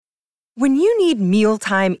When you need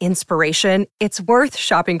mealtime inspiration, it's worth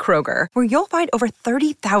shopping Kroger, where you'll find over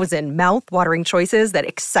 30,000 mouth-watering choices that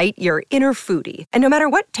excite your inner foodie. And no matter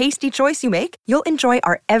what tasty choice you make, you'll enjoy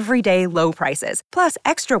our everyday low prices, plus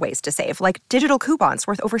extra ways to save, like digital coupons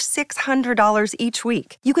worth over $600 each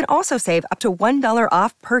week. You can also save up to $1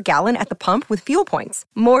 off per gallon at the pump with fuel points.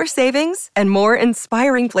 More savings and more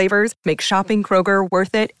inspiring flavors make shopping Kroger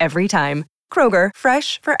worth it every time. Kroger,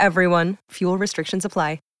 fresh for everyone. Fuel restrictions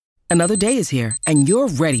apply. Another day is here, and you're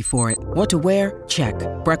ready for it. What to wear? Check.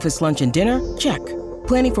 Breakfast, lunch, and dinner? Check.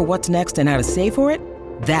 Planning for what's next and how to save for it?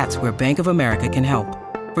 That's where Bank of America can help.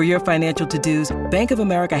 For your financial to-dos, Bank of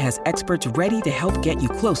America has experts ready to help get you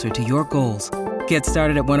closer to your goals. Get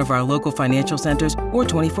started at one of our local financial centers or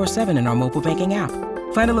 24/7 in our mobile banking app.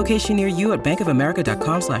 Find a location near you at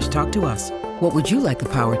bankofamerica.com/talktous. What would you like the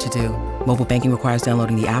power to do? Mobile banking requires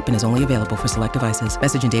downloading the app and is only available for select devices.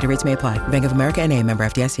 Message and data rates may apply. Bank of America N.A., member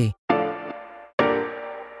FDIC.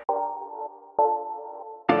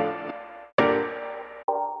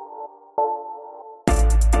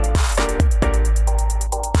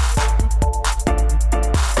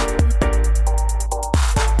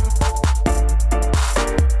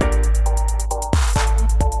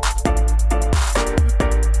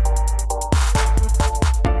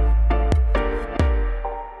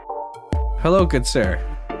 Hello, good sir.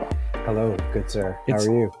 Hello, good sir. How are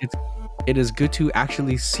you? It is good to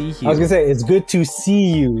actually see you. I was gonna say it's good to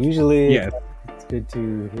see you. Usually, yes, it's good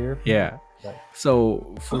to hear. Yeah. But...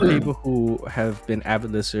 So for people who have been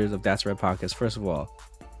avid listeners of That's Right Podcast, first of all,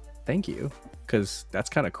 thank you, because that's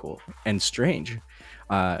kind of cool and strange.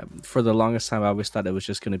 For the longest time, I always thought it was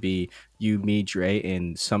just going to be you, me, Dre,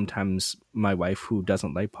 and sometimes my wife, who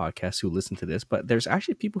doesn't like podcasts, who listen to this. But there's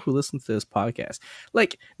actually people who listen to this podcast,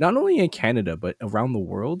 like not only in Canada, but around the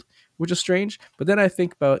world, which is strange. But then I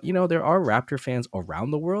think about, there are Raptor fans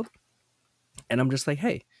around the world. And I'm just like,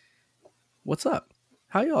 hey, what's up?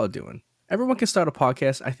 How y'all doing? Everyone can start a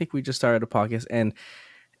podcast. I think we just started a podcast. And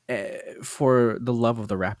for the love of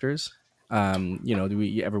the Raptors,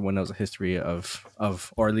 everyone knows a history of,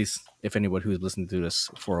 or at least if anyone who's listened to this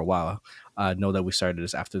for a while, know that we started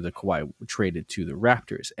this after the Kawhi traded to the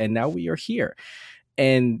Raptors, and now we are here.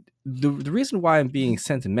 And the reason why I'm being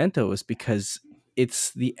sentimental is because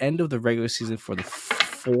it's the end of the regular season for the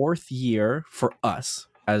fourth year for us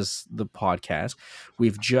as the podcast.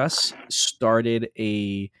 We've just started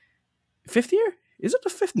a fifth year. Is it the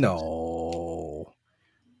fifth? No,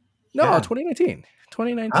 yeah. 2019. Huh?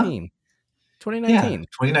 2019. Yeah,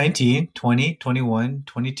 2019, 20, 21,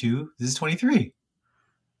 22. This is 23.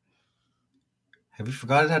 Have you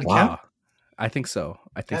forgotten how to count? I think so.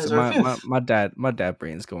 So. My dad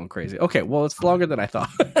brain's going crazy. Okay, well, it's longer than I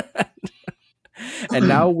thought. And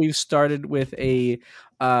now we've started with a,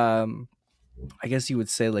 I guess you would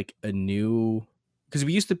say like a new, because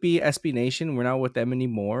we used to be SB Nation. We're not with them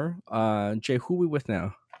anymore. Jay, who are we with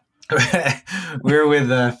now? We're with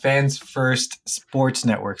Fans First Sports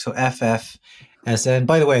Network, so FFSN.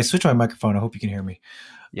 By the way, I switched my microphone. I hope you can hear me.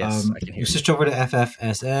 Yes, I can hear you. You switched over to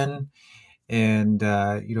FFSN, and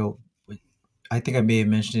I think I may have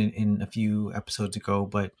mentioned it in a few episodes ago,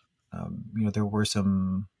 but there were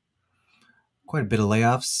quite a bit of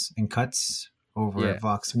layoffs and cuts over at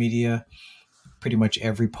Vox Media. Pretty much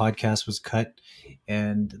every podcast was cut,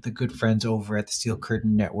 and the good friends over at the Steel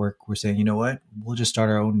Curtain Network were saying, you know what, we'll just start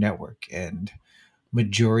our own network. And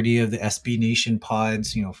majority of the SB Nation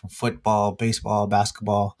pods, from football, baseball,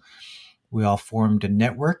 basketball, we all formed a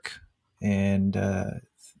network, and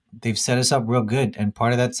they've set us up real good. And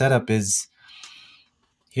part of that setup is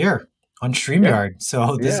here on StreamYard.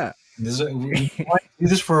 Yeah. So we've wanted to do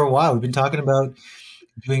this for a while. We've been talking about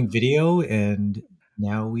doing video, and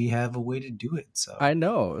now we have a way to do it. So I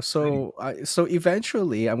know. So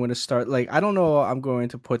eventually I'm going to start, I don't know I'm going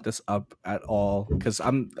to put this up at all, because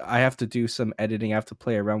I have to do some editing. I have to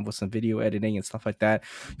play around with some video editing and stuff like that.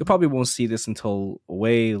 You probably won't see this until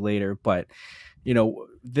way later, but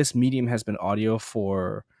this medium has been audio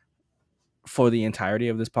for the entirety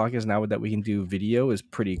of this podcast. Now that we can do video is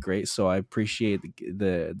pretty great. So I appreciate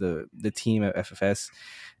the team at FFS,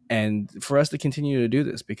 and for us to continue to do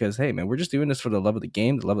this, because hey man, we're just doing this for the love of the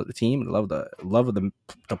game, the love of the team, the love of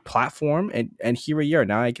the platform, and here we are.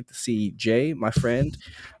 Now I get to see Jay, my friend.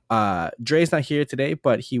 Dre's not here today,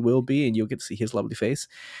 but he will be, and you'll get to see his lovely face,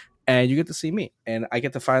 and you get to see me, and I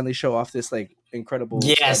get to finally show off this incredible.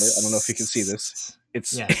 Yes, I don't know if you can see this.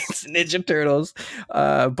 It's Ninja Turtles,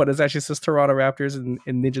 but it's actually says Toronto Raptors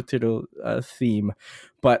in Ninja Turtle theme.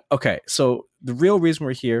 But okay, so the real reason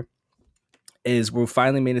we're here is we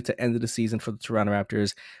finally made it to end of the season for the Toronto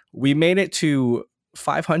Raptors. We made it to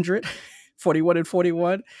 500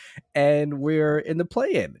 41-41, and we're in the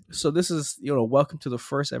play-in. So this is, welcome to the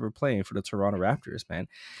first ever play-in for the Toronto Raptors, man.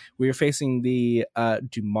 We are facing the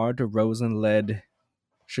DeMar DeRozan led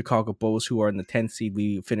Chicago Bulls, who are in the 10th seed.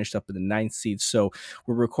 We finished up in the 9th seed. So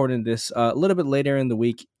we're recording this a little bit later in the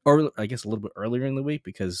week, or I guess a little bit earlier in the week,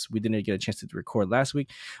 because we didn't get a chance to record last week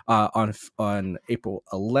on April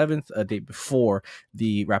 11th, a day before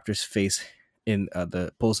the Raptors face in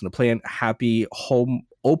the Bulls in the play-in. Happy home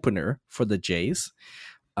opener for the Jays.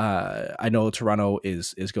 I know Toronto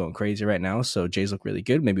is going crazy right now, so Jays look really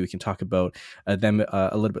good. Maybe we can talk about them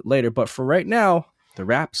a little bit later. But for right now, the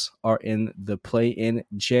Raps are in the play-in.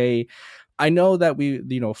 Jay, I know that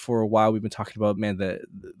for a while we've been talking about, man,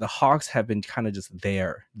 the Hawks have been kind of just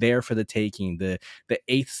there for the taking. The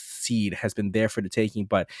 8th seed has been there for the taking,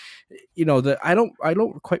 but I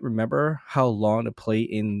don't quite remember how long the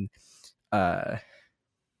play-in, I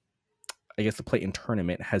guess the play-in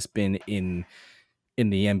tournament has been in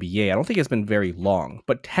the NBA. I don't think it's been very long,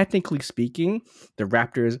 but technically speaking, the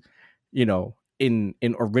Raptors, in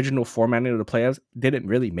original formatting of the playoffs, didn't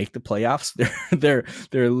really make the playoffs. They're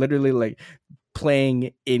literally like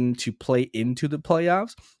playing into the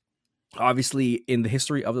playoffs. Obviously, in the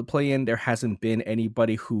history of the play-in, there hasn't been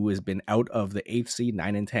anybody who has been out of the 8th seed,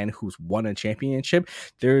 9 and 10, who's won a championship.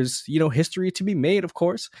 There's history to be made, of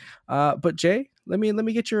course. But Jay, let me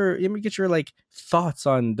get your like thoughts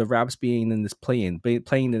on the Raps being in this play-in,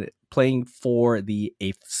 playing for the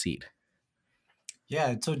 8th seed.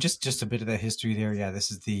 Yeah, so just a bit of the history there. Yeah,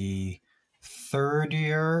 this is the 3rd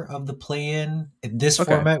year of the play-in in this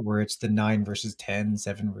format, where it's the 9 versus 10,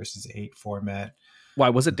 7 versus 8 format. Why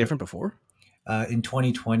was it different before? In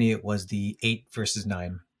 2020, it was the 8 versus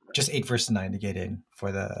 9, just 8 versus 9 to get in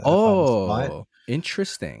for the final spot.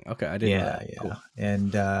 Interesting. Okay, I didn't know that. Yeah. Cool.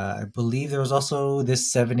 And I believe there was also this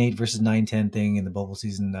 7-8 versus 9-10 thing in the bubble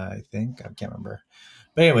season. I think I can't remember,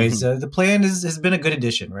 but anyways, the play-in has been a good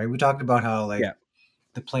addition, right? We talked about how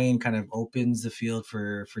the play-in kind of opens the field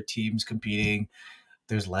for teams competing.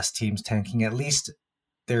 There's less teams tanking. At least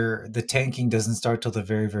the tanking doesn't start till the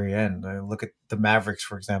very, very end. Look at the Mavericks,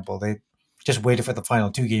 for example. They just waited for the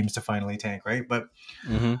final 2 games to finally tank, right? But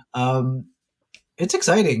it's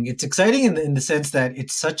exciting. It's exciting in the sense that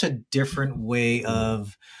it's such a different way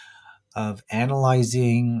of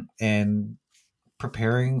analyzing and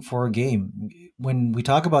preparing for a game. When we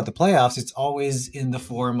talk about the playoffs, it's always in the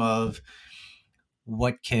form of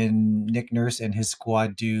what can Nick Nurse and his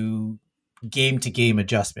squad do game-to-game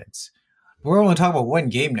adjustments. We're only talking about one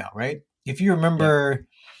game now, right? If you remember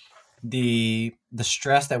the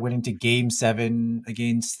stress that went into Game 7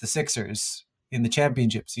 against the Sixers in the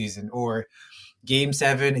championship season, or Game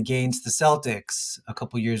 7 against the Celtics a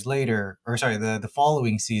couple years later, or sorry, the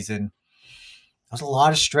following season, that was a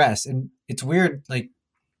lot of stress. And it's weird, like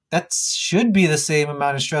that should be the same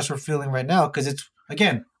amount of stress we're feeling right now, because it's,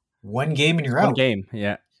 again, one game and you're out. One game,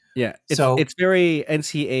 yeah. It's very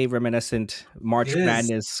NCAA reminiscent, March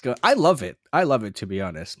Madness. I love it, to be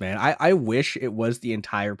honest, man. I wish it was the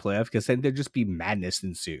entire playoff, because then there'd just be madness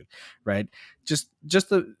ensued, right?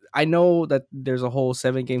 I know that there's a whole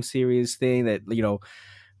 7-game series thing that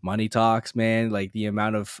money talks, man. Like the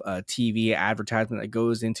amount of TV advertisement that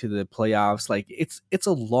goes into the playoffs, like it's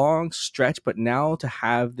a long stretch. But now to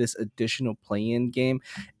have this additional play-in game,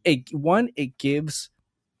 it gives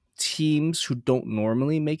teams who don't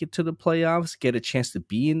normally make it to the playoffs get a chance to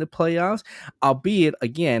be in the playoffs. Albeit,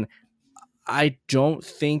 again, I don't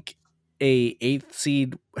think a 8th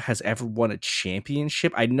seed has ever won a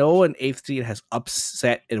championship. I know an 8th seed has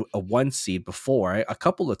upset a 1 seed before, a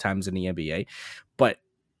couple of times in the NBA, but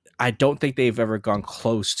I don't think they've ever gone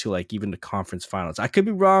close to like even the conference finals. I could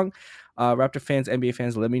be wrong. Raptor fans, NBA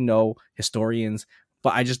fans, let me know, historians,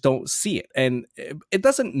 but I just don't see it. And it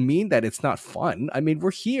doesn't mean that it's not fun. I mean, we're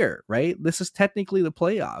here, right? This is technically the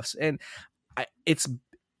playoffs. And it's,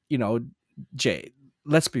 Jay,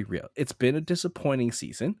 let's be real. It's been a disappointing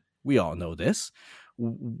season. We all know this.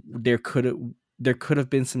 There could have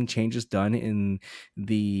been some changes done in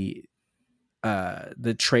the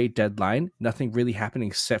trade deadline. Nothing really happened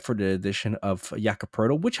except for the addition of Jakob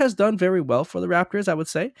Poeltl, which has done very well for the Raptors, I would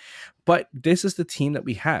say. But this is the team that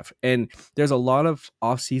we have, and there's a lot of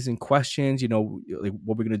offseason questions. Like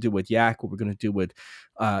what we're gonna do with Yak, what we're gonna do with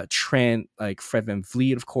Trent, like Fred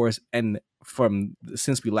VanVleet, of course, and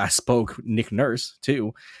since we last spoke, Nick Nurse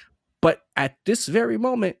too. But at this very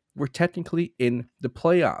moment, we're technically in the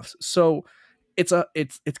playoffs, so it's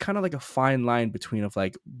kind of like a fine line between of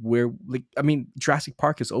like where, like, I mean, Jurassic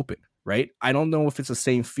Park is open, right? I don't know if it's the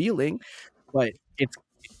same feeling, but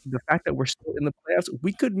the fact that we're still in the playoffs,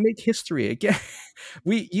 we could make history again.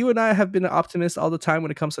 You and I have been optimists all the time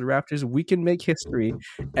when it comes to the Raptors. We can make history,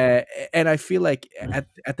 and I feel like at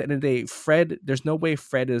the end of the day, Fred. There's no way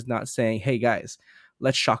Fred is not saying, "Hey guys,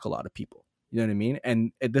 let's shock a lot of people." You know what I mean?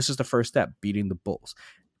 And this is the first step, beating the Bulls.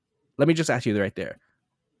 Let me just ask you right there: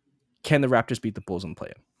 can the Raptors beat the Bulls in the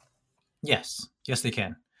play-in? Yes, they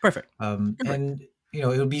can. Perfect. And it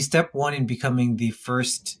would be step one in becoming the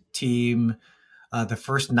first team, the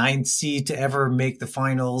first 9th seed to ever make the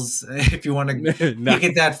finals, if you want to make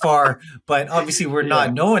it that far. But obviously, we're not.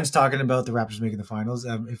 Yeah. No one's talking about the Raptors making the finals.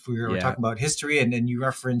 If we're talking about history, and you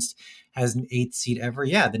referenced as an 8th seed ever,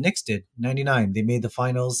 the Knicks did 99. They made the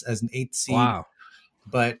finals as an 8th seed. Wow.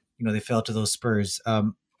 But they fell to those Spurs.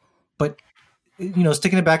 But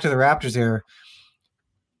sticking it back to the Raptors here,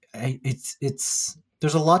 it's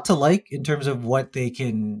there's a lot to like in terms of what they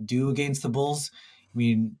can do against the Bulls. I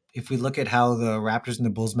mean, if we look at how the Raptors and the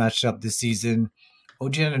Bulls matched up this season,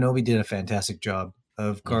 OG Anunoby did a fantastic job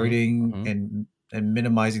of guarding and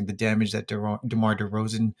minimizing the damage that DeMar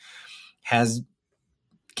DeRozan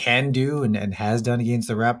can do and has done against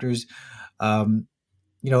the Raptors. A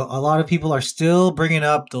lot of people are still bringing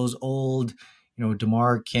up those old,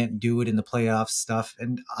 DeMar can't do it in the playoffs stuff,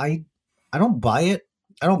 and I don't buy it.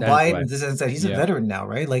 I don't buy it in the sense that he's a veteran now,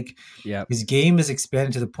 right? Like, his game is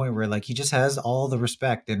expanded to the point where, like, he just has all the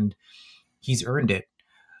respect and he's earned it.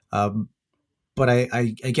 But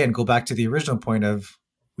I again go back to the original point of,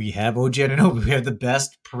 we have OG Anunoby. We have the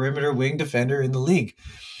best perimeter wing defender in the league.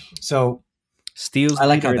 So steals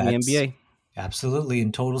leader in the NBA. Absolutely,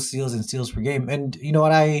 in total steals and steals per game. And you know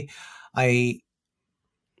what? I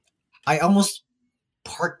almost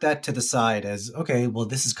park that to the side as, okay, well,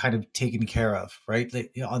 this is kind of taken care of, right?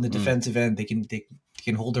 Like, on the defensive end, they can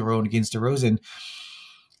hold their own against DeRozan.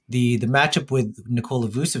 The matchup with Nikola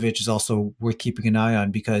Vucevic is also worth keeping an eye on,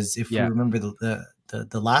 because if you remember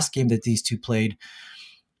the last game that these two played,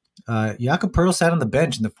 Jakob Poeltl sat on the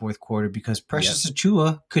bench in the fourth quarter because Precious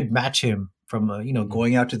Achiuwa could match him from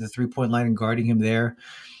going out to the 3-point line and guarding him there.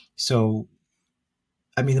 So,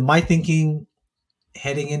 I mean, my thinking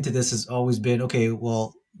heading into this has always been, okay,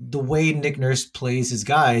 well, the way Nick Nurse plays his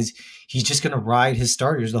guys, he's just going to ride his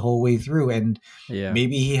starters the whole way through. And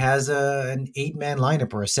maybe he has an 8-man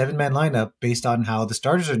lineup or a 7-man lineup based on how the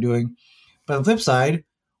starters are doing. But on the flip side,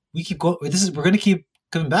 we're going to keep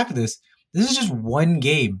coming back to this. This is just one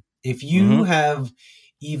game. If you have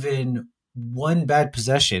even one bad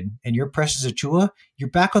possession and you're Precious Achiuwa, you're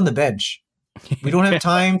back on the bench. We don't have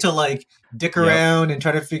time to dick around and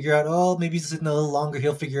try to figure out, oh, maybe he's sitting a little longer,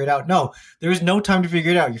 he'll figure it out. No, there is no time to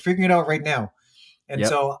figure it out. You're figuring it out right now. And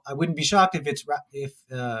so I wouldn't be shocked if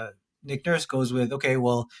Nick Nurse goes with, okay,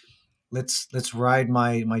 well, let's ride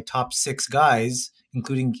my top 6 guys,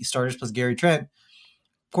 including starters plus Gary Trent.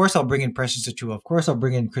 Of course, I'll bring in Precious Achiuwa. Of course, I'll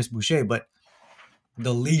bring in Chris Boucher, but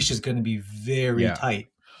the leash is going to be very tight.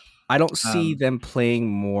 I don't see them playing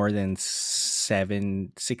more than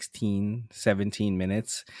 16, 17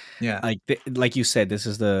 minutes. Yeah. Like you said, this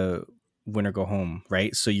is the win or go home,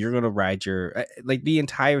 right? So you're going to ride the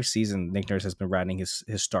entire season, Nick Nurse has been riding his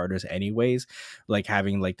starters anyways,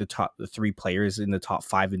 having the top 3 players in the top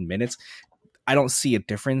 5 in minutes. I don't see a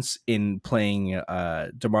difference in playing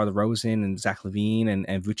DeMar DeRozan and Zach LaVine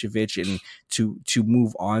and Vucevic and to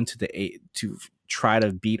move on to try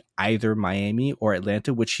to beat either Miami or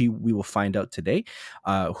Atlanta, which we will find out today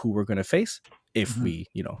who we're going to face if we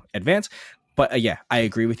advance. But I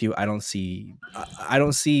agree with you. I don't see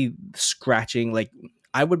scratching.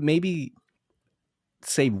 I would maybe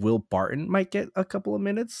say Will Barton might get a couple of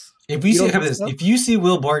minutes. If you see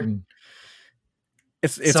Will Barton,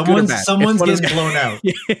 someone's getting blown out.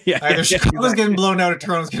 Either Chicago's getting blown out or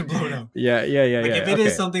Toronto's getting blown out. If it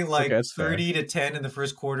is something 30-10 in the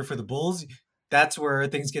first quarter for the Bulls, that's where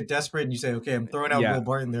things get desperate and you say, okay, I'm throwing out Will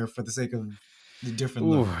Barton there for the sake of the different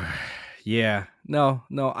level. Yeah. No,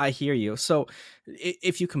 I hear you. So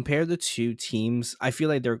if you compare the two teams, I feel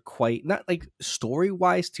like they're quite, not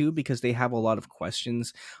story-wise too, because they have a lot of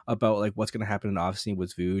questions about what's going to happen in off-season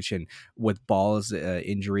with Vooch and with Ball's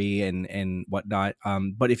injury and whatnot.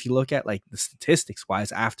 But if you look at the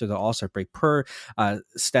statistics-wise after the All-Star break, per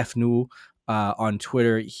Steph New on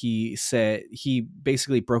Twitter, he said he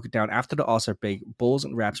basically broke it down after the All-Star break. Bulls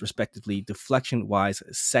and Raps respectively, deflection wise,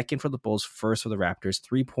 second for the Bulls, first for the Raptors.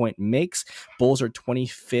 3-point makes, Bulls are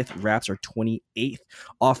 25th, Raps are 28th.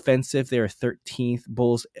 Offensive, they are 13th,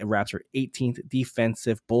 Bulls, Raps are 18th.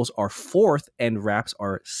 Defensive, Bulls are 4th and Raps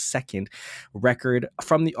are 2nd. Record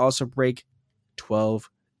from the All-Star break, 12-9.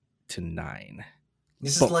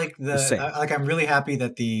 This is I'm really happy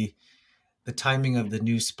that the the timing of the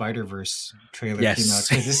new Spider-Verse trailer came out, Yes.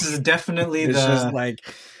 because this is definitely It's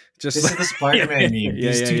just this is the Spider-Man meme. yeah,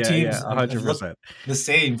 These yeah, two yeah, teams yeah, have looked 100%. the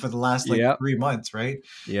same for the last like Yep. 3 months, right?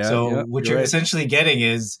 Yeah, So yeah, what you're you're right. essentially getting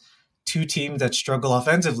is two teams that struggle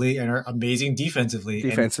offensively and are amazing defensively,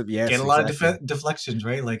 Defensive, and yes, get a lot exactly. of deflections,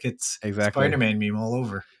 right? Like it's Exactly. Spider-Man meme all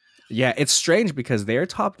over. Yeah, it's strange because their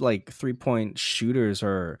top like 3-point shooters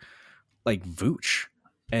are like Vooch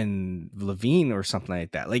and Levine or something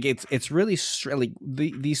like that. Like it's really like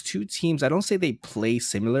these two teams. I don't say they play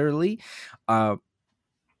similarly,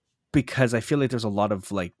 because I feel like there's a lot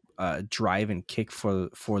of like drive and kick for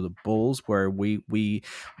the Bulls, where we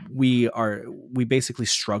basically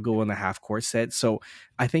struggle in the half court set. So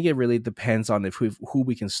I think it really depends on who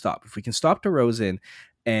we can stop. If we can stop DeRozan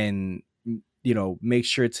and make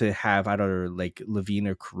sure to have either like Levine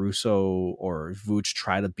or Caruso or Vooch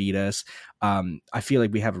try to beat us, I feel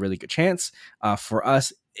like we have a really good chance. For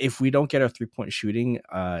us, if we don't get our 3-point shooting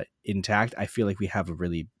intact, I feel like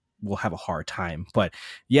we'll have a hard time. But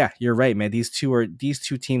yeah, you're right, man. These two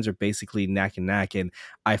teams are basically neck and neck, and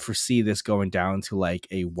I foresee this going down to like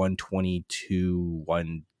a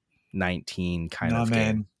 122-119 kind of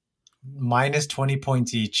game. Minus 20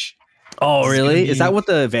 points each. Oh, really? Is that what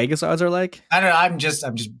the Vegas odds are like? I don't know. I'm just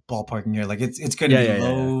ballparking here. Like it's going to be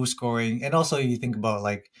low scoring, and also you think about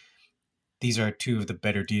like these are two of the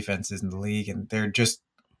better defenses in the league, and they're just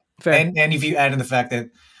fair. And if you add in the fact that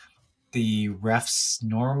the refs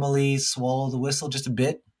normally swallow the whistle just a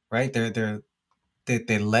bit, right? They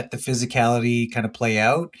let the physicality kind of play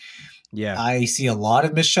out. Yeah, I see a lot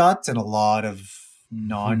of missed shots and a lot of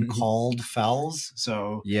non-called fouls.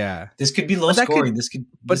 So yeah, this could be low scoring.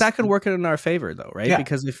 That could work in our favor though, right? Yeah.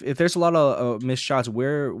 Because if there's a lot of missed shots,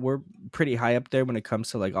 we're pretty high up there when it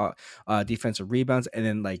comes to like defensive rebounds and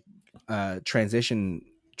then like transition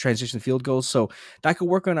field goals. So that could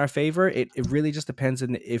work in our favor. It really just depends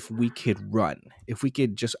on if we could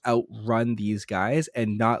just outrun these guys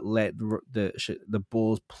and not let the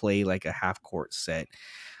Bulls play like a half court set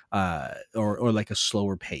or like a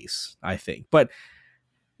slower pace, I think. But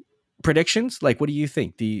predictions, like what do you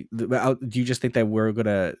think? Do you just think that we're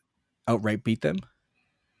gonna outright beat them?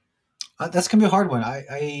 That's gonna be a hard one.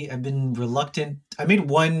 I've been reluctant. I made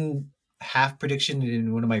one half prediction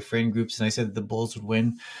in one of my friend groups, and I said that the Bulls would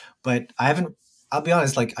win, but I haven't. I'll be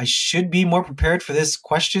honest. Like I should be more prepared for this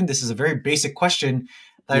question. This is a very basic question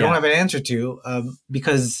that I don't have an answer to,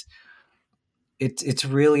 because it's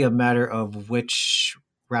really a matter of which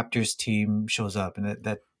Raptors team shows up, and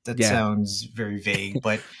that sounds very vague.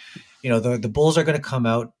 But the Bulls are going to come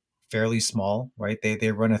out fairly small, right?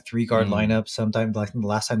 They run a 3-guard lineup. Sometimes, like the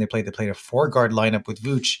last time they played a 4-guard lineup with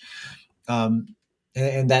Vooch,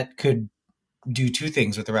 and that could do two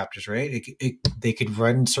things with the Raptors, right? They could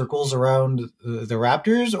run circles around the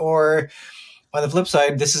Raptors, or on the flip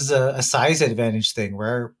side, this is a size advantage thing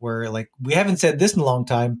where like we haven't said this in a long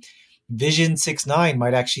time. Vision 6'9"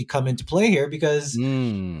 might actually come into play here because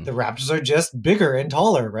the Raptors are just bigger and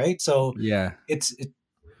taller, right? So yeah,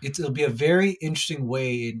 it'll be a very interesting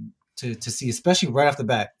way to see, especially right off the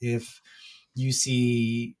bat, if you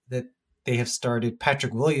see that they have started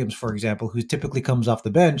Patrick Williams, for example, who typically comes off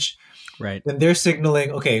the bench, right? Then they're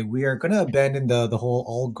signaling, okay, we are going to abandon the whole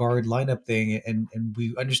all guard lineup thing, and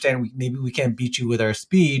we understand maybe we can't beat you with our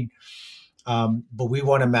speed. But we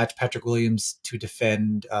want to match Patrick Williams to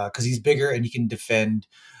defend because he's bigger and he can defend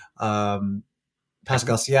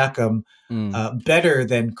Pascal Siakam better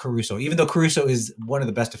than Caruso. Even though Caruso is one of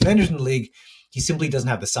the best defenders in the league, he simply doesn't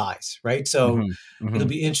have the size, right? So it'll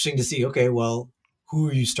be interesting to see, okay, well, who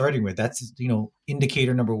are you starting with? That's,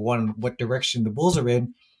 indicator number one, what direction the Bulls are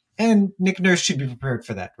in. And Nick Nurse should be prepared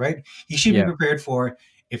for that, right? He should be prepared for,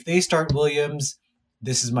 if they start Williams,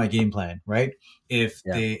 this is my game plan, right? If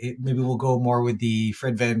maybe we'll go more with the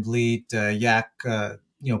Fred VanVleet, Yak,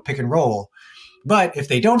 pick and roll. But if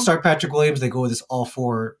they don't start Patrick Williams, they go with this all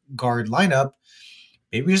 4-guard lineup.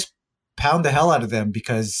 Maybe just pound the hell out of them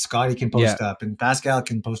because Scotty can post up and Pascal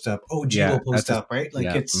can post up. OG will post up, right?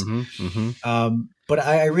 Like it's. But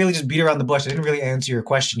I really just beat around the bush. I didn't really answer your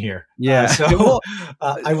question here. Yeah.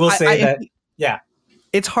 I will say that. Yeah.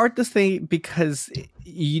 It's hard to say because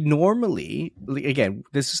you normally, again,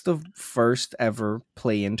 this is the first ever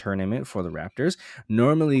play-in tournament for the Raptors.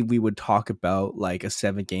 Normally, we would talk about like a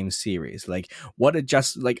 7-game series. Like a lot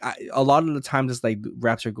of the times it's like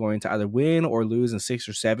Raps are going to either win or lose in 6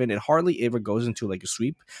 or 7. It hardly ever goes into like a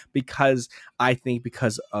sweep because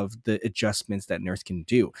of the adjustments that Nurse can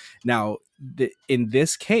do. Now, in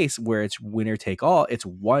this case where it's winner take all, it's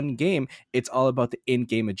one game. It's all about the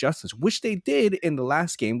in-game adjustments, which they did in the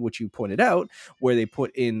last game, which you pointed out, where they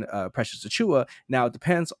put in Precious Achua. Now it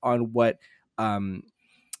depends on what Billy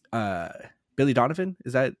Donovan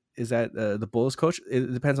is that the Bulls coach.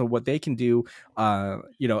 It depends on what they can do,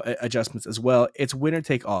 adjustments as well. It's winner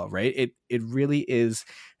take all, right? It really is.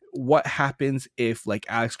 What happens if like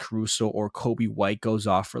Alex Caruso or Kobe White goes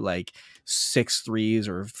off for like 6 threes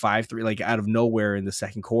or 5 3 like out of nowhere in the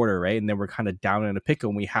second quarter, right? And then we're kind of down in a pickle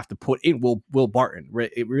and we have to put in Will Barton,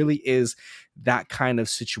 right? It really is that kind of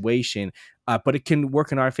situation. But it can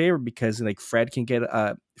work in our favor because like Fred can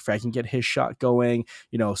get his shot going.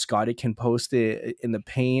 Scotty can post it in the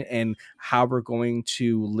paint, and how we're going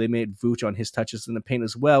to limit Vooch on his touches in the paint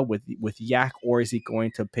as well with Yak, or is he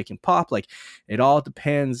going to pick and pop? Like it all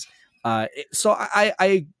depends. So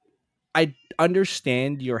I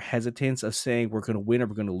understand your hesitance of saying we're going to win or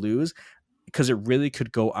we're going to lose, because it really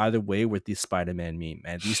could go either way with the Spider-Man meme.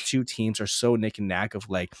 Man, these two teams are so neck and neck of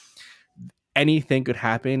like anything could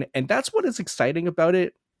happen, and that's what is exciting about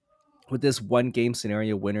it. With this one game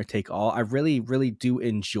scenario, winner take all, I really, really do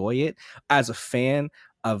enjoy it. As a fan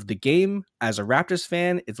of the game, as a Raptors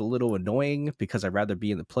fan, it's a little annoying because I'd rather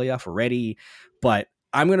be in the playoff already. But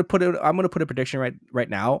I'm gonna put a prediction right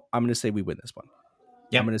now. I'm gonna say we win this one.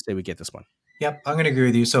 Yep. I'm gonna say we get this one. Yep, I'm gonna agree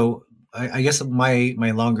with you. So I guess my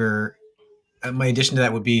addition to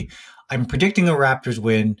that would be I'm predicting a Raptors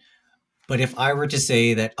win. But if I were to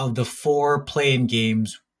say that of the 4 play-in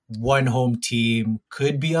games, one home team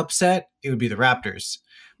could be upset, it would be the Raptors.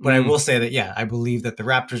 But I will say that, yeah, I believe that the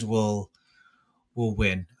Raptors will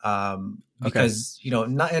win. Because,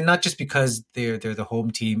 not just because they're the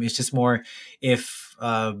home team. It's just more if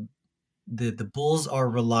the Bulls are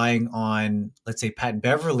relying on, let's say, Pat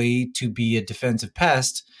Beverly to be a defensive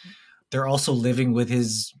pest, they're also living with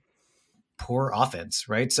his poor offense,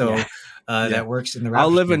 right? So that works in the Raptors.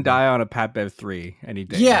 I'll live and die on a Pat Bev 3 any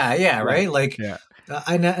day. Yeah, right? Like,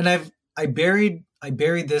 I buried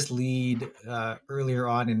this lead earlier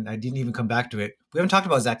on, and I didn't even come back to it. We haven't talked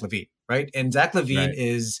about Zach LaVine, right? And Zach LaVine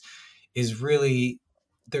is really,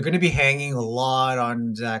 they're going to be hanging a lot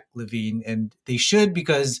on Zach LaVine, and they should,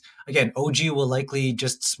 because again, OG will likely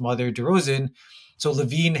just smother DeRozan, so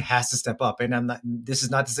LaVine has to step up. And this is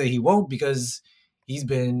not to say he won't, because he's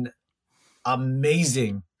been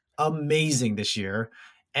amazing this year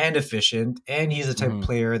and efficient, and he's the type of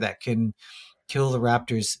player that can kill the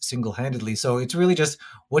Raptors single-handedly. So it's really just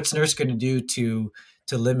what's Nurse going to do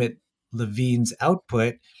to limit LaVine's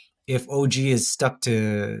output if OG is stuck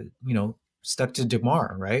to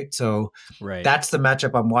DeMar, right? So that's the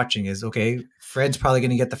matchup I'm watching. Is okay, Fred's probably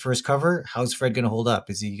going to get the first cover. How's Fred going to hold up?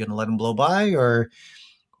 Is he going to let him blow by, or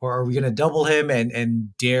are we going to double him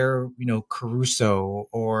and dare Caruso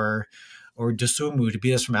or Dosunmu to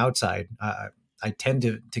beat us from outside? I tend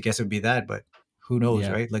to guess it would be that, but who knows,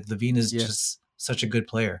 right? Like LaVine is just such a good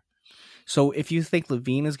player. So if you think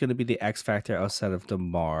LaVine is going to be the X factor outside of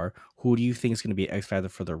DeMar, who do you think is going to be X factor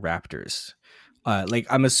for the Raptors? Like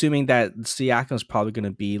I'm assuming that Siakam is probably going to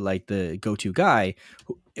be like the go-to guy.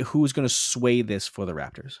 Who's going to sway this for the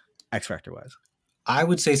Raptors, X factor wise? I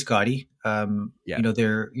would say Scotty. I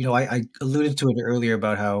alluded to it earlier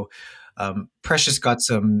about how Precious got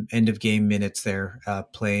some end of game minutes there,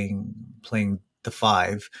 playing the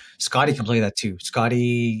 5. Scotty can play that too.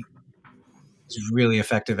 Scotty is really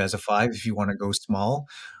effective as a 5 if you want to go small.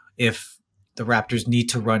 If the Raptors need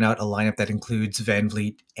to run out a lineup that includes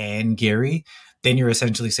VanVleet and Gary, then you're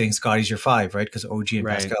essentially saying Scotty's your 5, right? Because OG and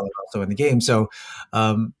Pascal are also in the game. So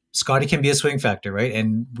Scotty can be a swing factor, right?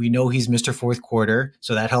 And we know he's Mr. Fourth Quarter,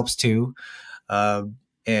 so that helps too.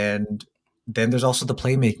 And then there's also the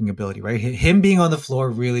playmaking ability, right? Him being on the floor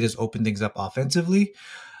really does open things up offensively.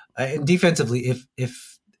 And defensively,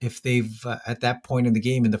 if they've at that point in the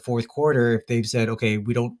game in the fourth quarter, if they've said, okay,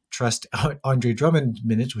 we don't trust Andre Drummond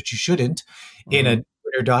minutes, which you shouldn't in a win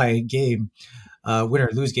or die game, win or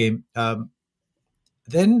lose game,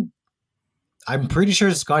 then I'm pretty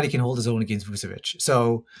sure Scotty can hold his own against Vucevic.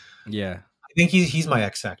 So I think he's my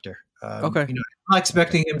X factor. I'm not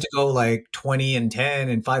expecting him to go like 20 and 10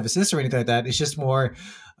 and 5 assists or anything like that. It's just more,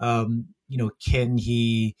 can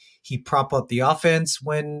he prop up the offense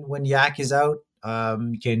when Yak is out?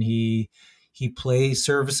 Can he play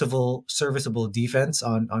serviceable defense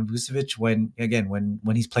on Vucevic when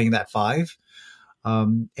he's playing that 5?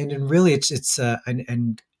 And then really it's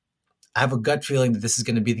and I have a gut feeling that this is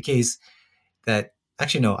going to be the case. That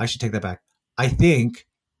actually, no, I should take that back. I think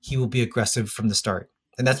he will be aggressive from the start.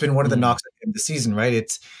 And that's been one of the knocks at him this season, right?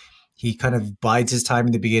 He kind of bides his time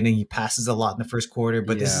in the beginning. He passes a lot in the first quarter,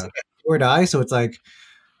 but this is like do or die. So it's like,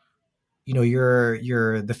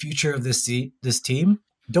 you're the future of this team.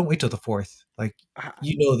 Don't wait till the fourth. Like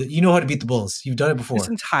you know how to beat the Bulls. You've done it This before.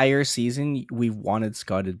 entire season, we wanted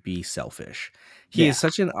Scott to be selfish. He Yeah. is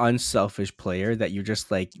such an unselfish player that you're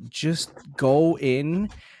just like, just go in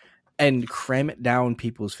and cram it down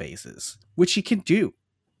people's faces, which he can do.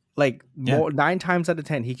 Like Yeah. more 9 times out of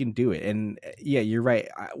 10, he can do it. And yeah, you're right.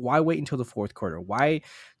 Why wait until the fourth quarter? Why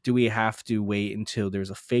do we have to wait until there's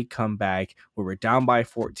a fake comeback where we're down by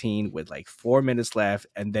 14 with like 4 minutes left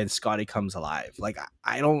and then Scotty comes alive? Like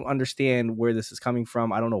I don't understand where this is coming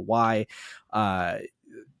from. I don't know why.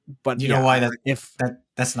 But you know why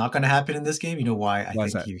that's not going to happen in this game? You know why I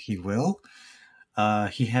think he will?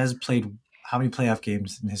 He has played how many playoff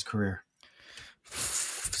games in his career?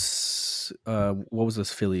 What was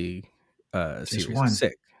this Philly series? One.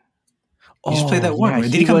 6. He just played that one. Right?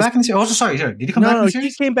 Did he come back in the series? Oh, sorry. Did he come back in the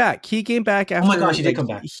series? He came back. He came back after. Oh my gosh, he did come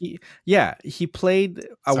back. He played.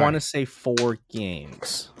 I want to say 4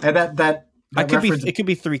 games. And it could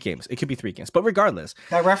be 3 games. It could be 3 games. But regardless,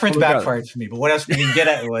 that reference backfired for me. But what else we didn't get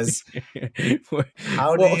at was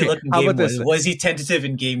how did he look in game 1? Was he tentative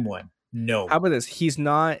in game 1? No. How about this? He's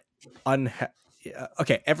not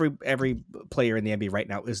okay. Every player in the NBA right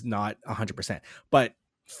now is not 100%, but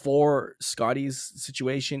for Scotty's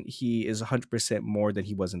situation, he is 100% more than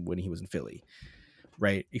he was when he was in Philly,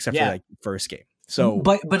 right? Except for like first game. So,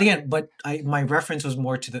 but again, my reference was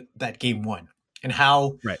more to that game 1 and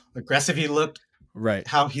how aggressive he looked, right?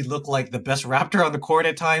 How he looked like the best Raptor on the court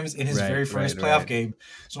at times in his very first playoff game.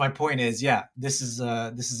 So my point is, this is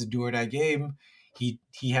a do or die game. He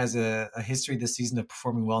has a history this season of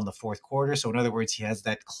performing well in the fourth quarter. So in other words, he has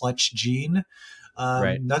that clutch gene.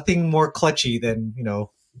 Nothing more clutchy than,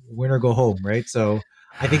 win or go home, right? So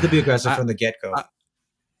I think he'll be aggressive from the get-go.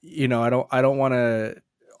 I don't want to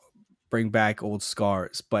bring back old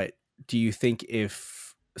scars, but do you think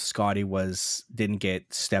if Scotty didn't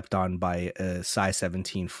get stepped on by a size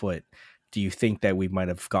 17 foot, do you think that we might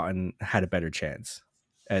have had a better chance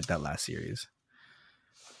at that last series?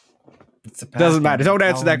 Doesn't matter. Don't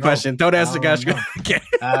answer that question. Don't answer the question.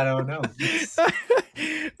 I don't know.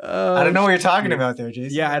 I don't know what you're talking about there,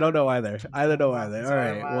 Jason. Yeah, I don't know either. All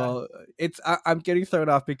right. Well, I'm getting thrown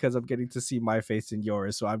off because I'm getting to see my face in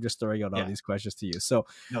yours, so I'm just throwing out all these questions to you. So,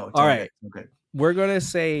 all right. Okay. We're gonna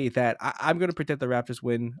say that I'm gonna predict the Raptors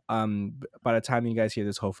win. By the time you guys hear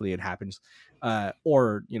this, hopefully it happens,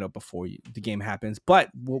 or before the game happens. But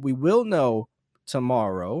what we will know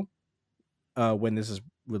tomorrow, when this is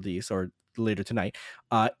released, or later tonight,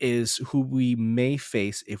 is who we may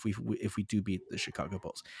face if we do beat the Chicago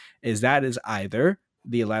Bulls. Is either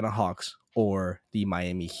the Atlanta Hawks or the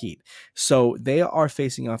Miami Heat. So they are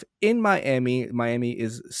facing off in Miami. Miami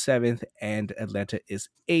is 7th and Atlanta is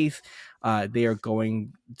 8th. They are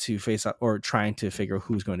going to face up or trying to figure out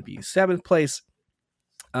who's going to be 7th place.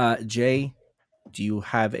 Jay, do you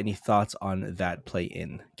have any thoughts on that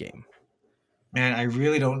play-in game? Man, I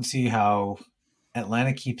really don't see how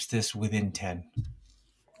Atlanta keeps this within 10.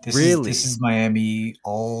 This is Miami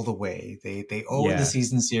all the way. They own the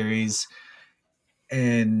season series,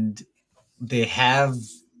 and they have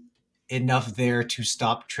enough there to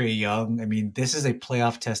stop Trae Young. I mean, this is a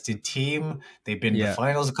playoff tested team. They've been in the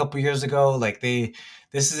finals a couple years ago.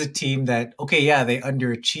 This is a team that, they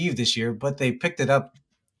underachieved this year, but they picked it up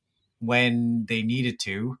when they needed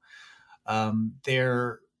to.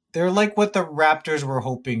 They're like what the Raptors were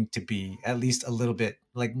hoping to be, at least a little bit.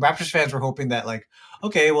 Like Raptors fans were hoping that,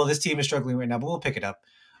 this team is struggling right now, but we'll pick it up.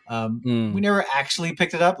 We never actually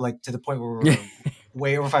picked it up, to the point where we're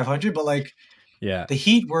way over 500. But the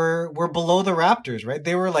Heat were below the Raptors, right?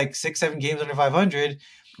 They were 6-7 games under 500.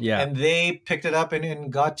 Yeah, and they picked it up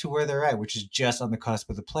and got to where they're at, which is just on the cusp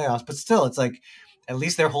of the playoffs. But still, it's at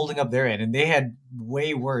least they're holding up their end, and they had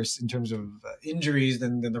way worse in terms of injuries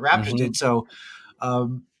than the Raptors did. So.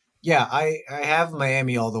 I have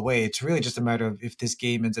Miami all the way. It's really just a matter of if this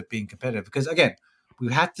game ends up being competitive. Because, again,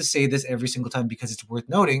 we have to say this every single time because it's worth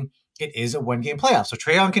noting it is a one-game playoff. So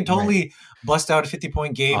Trae Young can totally bust out a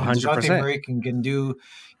 50-point game. 100%. DeJounte Murray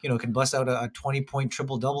can bust out a 20-point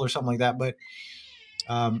triple-double or something like that. But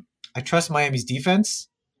I trust Miami's defense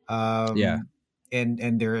and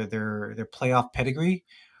their playoff pedigree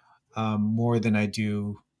more than I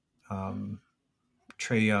do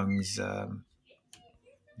Trae Young's I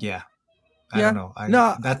don't know.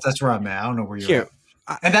 That's where I'm at. I don't know where you're at.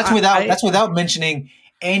 And that's without mentioning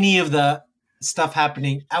any of the stuff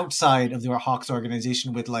happening outside of the Hawks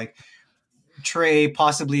organization with Trae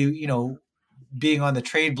possibly, being on the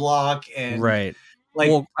trade block and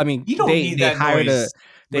you don't need that noise.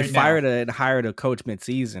 They hired a coach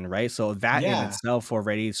mid-season, right? So that in itself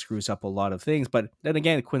already screws up a lot of things. But then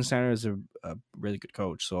again, Quinn Snyder is a really good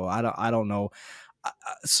coach, so I don't know.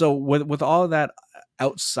 So with all of that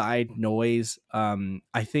outside noise,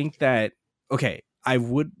 I think that okay, I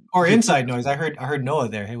would Or inside noise. I heard Noah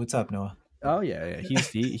there. Hey, what's up, Noah? Oh yeah,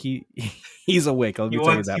 he's awake. Let me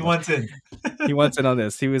tell you that He much. wants in. He wants in on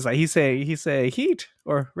this. He was like he say Heat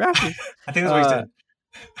or Raptors. I think that's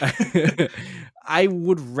what he said. I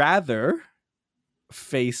would rather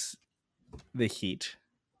face the Heat.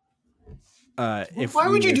 Why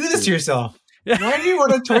would you do this to yourself? Why do you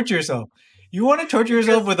want to torture yourself? You want to torture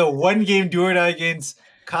yourself with a 1-game do or die against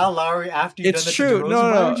Kyle Lowry after you've done that It's true. to DeRozan? No,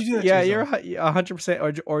 Why would you do that yeah, to you're yourself?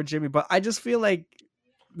 100% or Jimmy, but I just feel like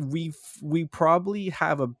we probably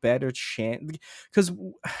have a better chance because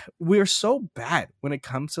we're so bad when it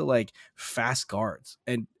comes to like fast guards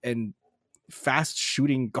and fast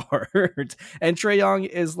shooting guards, and Trae Young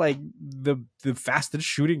is like the fastest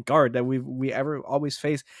shooting guard that we ever always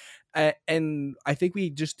face, and I think we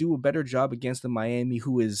just do a better job against the Miami,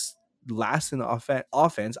 who is last in the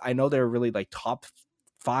offense. I know they're really like top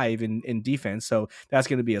 5 in defense, so that's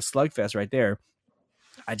going to be a slugfest right there.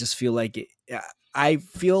 I just feel like I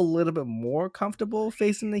feel a little bit more comfortable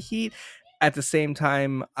facing the Heat. At the same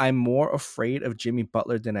time, I'm more afraid of Jimmy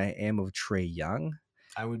Butler than I am of Trae Young.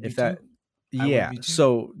 I would be If that, too. yeah.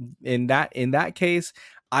 So in that case,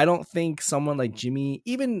 I don't think someone like Jimmy,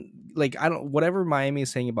 even like I don't whatever Miami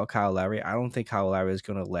is saying about Kyle Lowry, I don't think Kyle Lowry is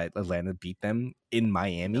going to let Atlanta beat them in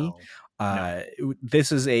Miami. No.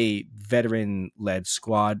 This is a veteran-led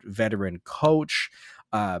squad, veteran coach.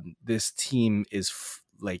 This team is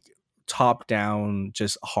like top down,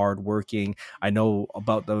 just hardworking. I know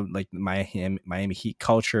about the like Miami Heat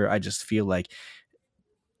culture. I just feel like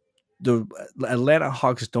the Atlanta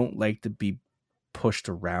Hawks don't like to be pushed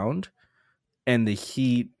around, and the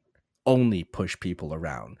Heat only push people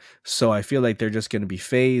around. So I feel like they're just going to be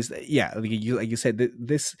phased. Yeah, like you said,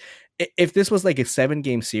 this if this was like a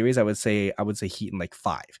 7-game series, I would say Heat in like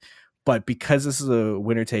 5. But because this is a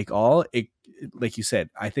winner take all, it like you said,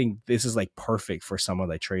 I think this is like perfect for someone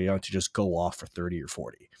like Trae Young to just go off for 30 or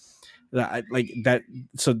 40. Like that.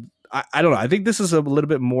 So I don't know. I think this is a little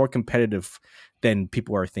bit more competitive than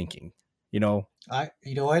people are thinking. You know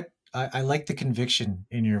what? I like the conviction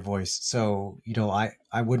in your voice. So,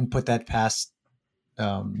 I wouldn't put that past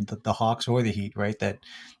the Hawks or the Heat, right? That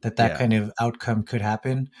Yeah. kind of outcome could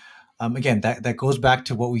happen. Again, that goes back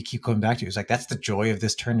to what we keep coming back to. It's like that's the joy of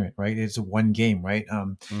this tournament, right? It's one game, right?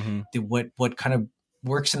 What kind of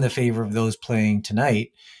works in the favor of those playing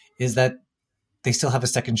tonight is that they still have a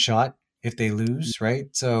second shot if they lose, right?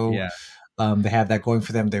 So Yeah. they have that going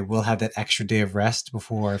for them. They will have that extra day of rest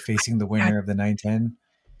before facing the winner of the 9-10.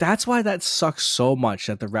 That's why that sucks so much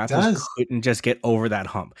that the Raptors couldn't just get over that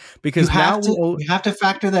hump, because you have to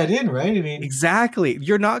factor that in, right? I mean, exactly.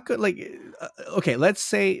 You're not good. Like, okay, let's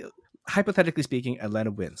say hypothetically speaking, Atlanta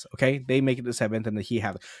wins. Okay, they make it to 7th, and the Heat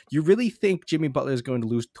have it. You really think Jimmy Butler is going to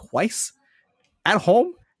lose twice at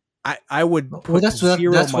home? I would put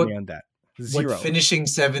zero money on that. Zero. What finishing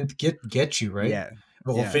 7th get you, right? Yeah.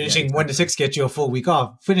 Well, finishing 1 to 6 get you a full week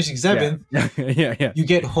off. Finishing 7th, yeah. You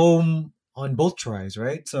get home on both tries,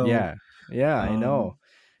 right? So yeah, I know.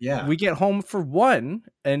 Yeah, we get home for 1,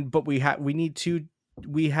 but we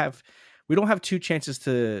don't have 2 chances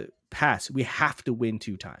to pass. We have to win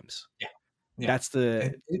 2 times. Yeah. That's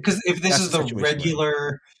because if this is the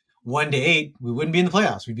regular 1 to 8, we wouldn't be in the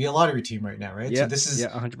playoffs. We'd be a lottery team right now, right? Yeah, so this is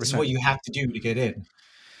 100%. This is what you have to do to get in.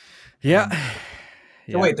 Yeah.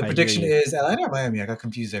 So wait, the prediction is Atlanta or Miami? I got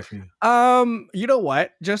confused there for you. You know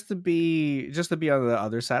what? Just to be on the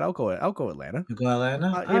other side, I'll go Atlanta. You go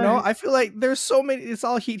Atlanta. Right. I feel like there's so many. It's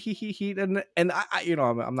all heat, and I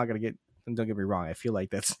I'm not gonna get. Don't get me wrong. I feel like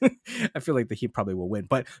that's. I feel like the Heat probably will win,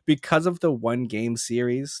 but because of the 1-game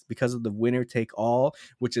series, because of the winner take all,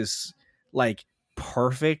 which is like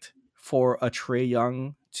perfect for a Trae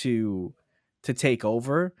Young to take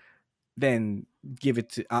over, then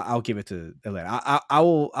I'll give it to Atlanta.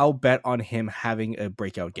 I'll bet on him having a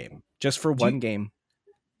breakout game just for 1 game.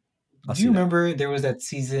 Do you remember there was that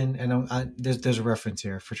season, and there's a reference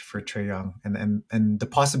here for Trae Young and the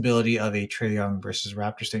possibility of a Trae Young versus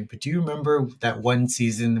Raptors thing. But do you remember that one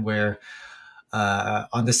season where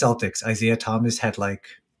on the Celtics, Isaiah Thomas had like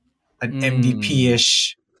an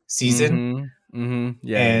MVP-ish season?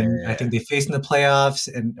 Yeah, and I think they faced in the playoffs,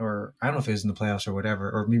 or I don't know if it was in the playoffs or whatever,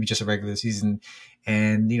 or maybe just a regular season.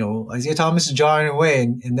 And Isaiah Thomas is drawing away,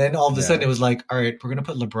 and then all of a sudden it was like, all right, we're gonna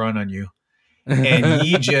put LeBron on you. And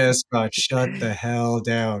he just got shut the hell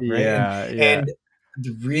down, right? And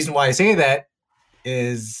the reason why I say that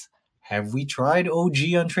is, have we tried OG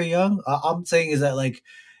on Trae Young? I'm saying is that like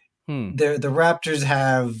the Raptors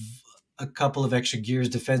have a couple of extra gears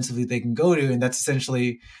defensively they can go to, and that's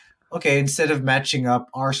essentially okay, instead of matching up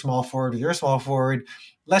our small forward with your small forward,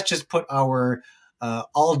 let's just put our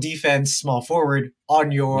all defense small forward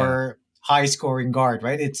on your high scoring guard,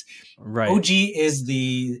 right? It's Right. OG is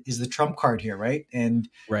the trump card here, right? And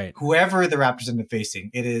Right. whoever the Raptors end up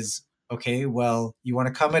facing, it is okay. Well, you want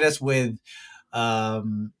to come at us with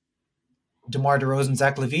DeMar DeRozan,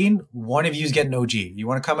 Zach LaVine, one of you is getting OG. You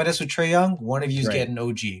want to come at us with Trae Young, one of you is Right. getting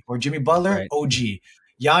OG. Or Jimmy Butler, Right. OG.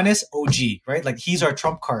 Giannis, OG, right? Like he's our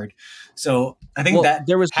trump card. So I think that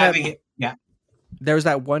there was having that, it, yeah. There was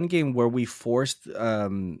that one game where we forced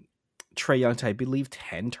Trae Young to, I believe,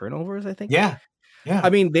 10 turnovers, I think. Yeah. Yeah.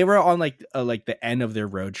 I mean, they were on like the end of their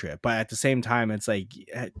road trip, but at the same time, it's like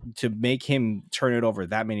to make him turn it over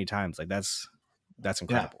that many times, like that's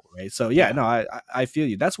incredible, right? So no, I feel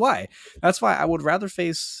you. That's why I would rather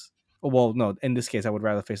face. Well, no, in this case, I would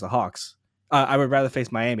rather face the Hawks. I would rather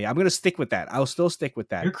face Miami. I'm gonna stick with that. I'll still stick with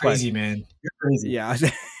that. You're crazy, man. You're crazy. Yeah.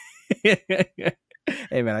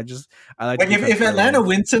 Hey, man, I like if Atlanta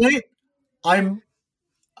wins tonight, I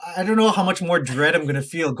don't know how much more dread I'm gonna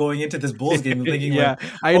feel going into this Bulls game. I'm thinking,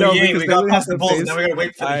 I know. We got past the Bulls, now we gotta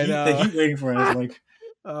wait for the Heat waiting for us. Like,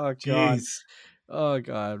 oh god, oh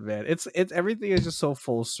god, man, it's everything is just so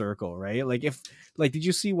full circle, right? Like did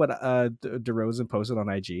you see what DeRozan posted on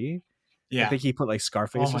IG? Yeah, I think he put like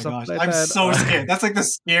Scarface or something. I'm so scared. That's like the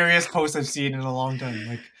scariest post I've seen in a long time.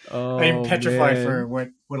 Like, I'm petrified for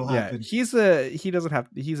what'll happen. He's a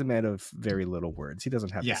man of very little words. He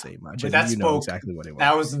doesn't have to say much. But that spoke exactly what he wants.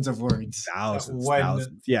 Thousands of words. Thousands.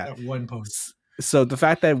 That one post. So the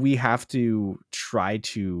fact that we have to try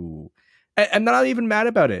to, I'm not even mad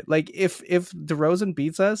about it. Like if DeRozan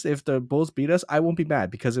beats us, if the Bulls beat us, I won't be mad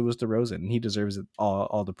because it was DeRozan and he deserves it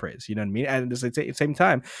all the praise. You know what I mean? And at the same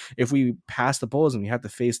time, if we pass the Bulls and we have to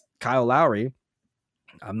face Kyle Lowry,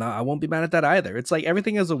 I won't be mad at that either. It's like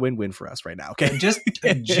everything is a win-win for us right now. Okay. I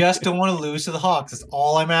just don't want to lose to the Hawks. That's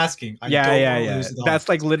all I'm asking. I don't want to lose to the Hawks. That's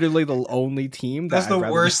like literally the only team that's the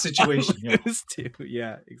worst situation.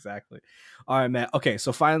 Yeah, exactly. All right, man. Okay,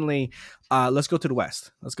 so finally, let's go to the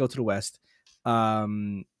West.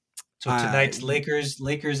 So tonight's Lakers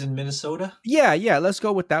in Minnesota. Yeah. Let's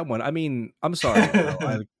go with that one. I mean, I'm sorry.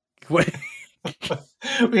 We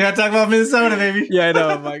gotta talk about Minnesota, baby. Yeah, I know.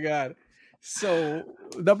 Oh my god. So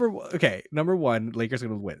number one, Lakers are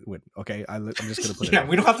gonna win. Okay, I'm just gonna put it. Yeah,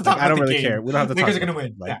 we don't have to talk. I don't really care. We don't have to. Lakers are gonna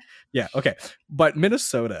win. Yeah. Okay, but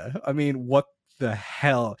Minnesota. I mean, what the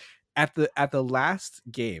hell? At the last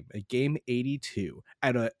game, at game 82,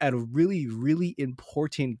 at a really really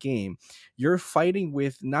important game, you're fighting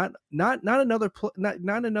with not another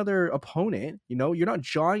opponent. You know, you're not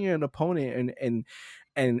jawing at an opponent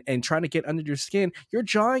and trying to get under your skin. You're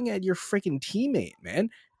jawing at your freaking teammate, man.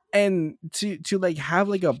 And to like have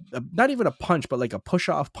like a not even a punch, but like a push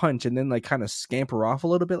off punch, and then like kind of scamper off a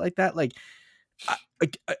little bit like that. Like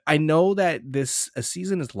I know that a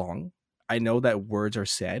season is long. I know that words are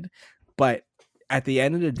said, but at the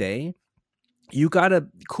end of the day,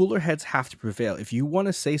 cooler heads have to prevail. If you want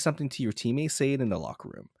to say something to your teammates, say it in the locker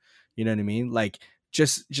room. You know what I mean? Like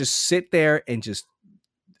just sit there and just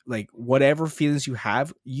like whatever feelings you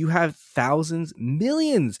have thousands,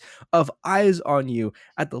 millions of eyes on you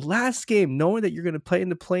at the last game, knowing that you're going to play in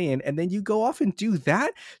the play-in, and then you go off and do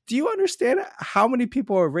that. Do you understand how many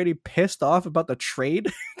people are already pissed off about the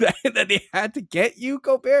trade that they had to get you,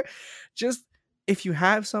 Gobert? Just if you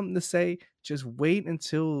have something to say, just wait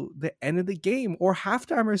until the end of the game or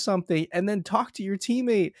halftime or something, and then talk to your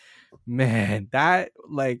teammate. Man, that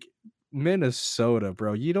like Minnesota,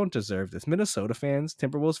 bro, you don't deserve this. Minnesota fans,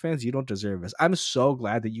 Timberwolves fans, you don't deserve this. I'm so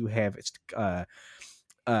glad that you have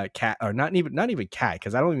Cat, or not even Cat,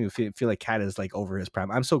 because I don't even feel like Cat is like over his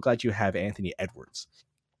prime. I'm so glad you have Anthony Edwards,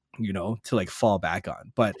 you know, to like fall back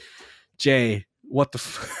on. But Jay, what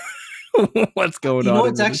the what's going on?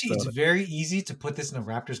 You know, it's very easy to put this in a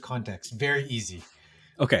Raptors context. Very easy.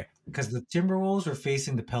 Okay. Because the Timberwolves are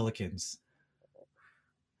facing the Pelicans.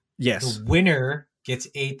 Yes. The winner gets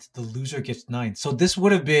 8th, the loser gets 9th. So this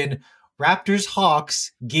would have been Raptors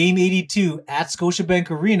Hawks game 82 at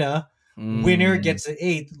Scotiabank Arena. Winner gets the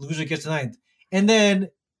 8th, loser gets the 9th. And then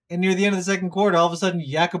near the end of the second quarter, all of a sudden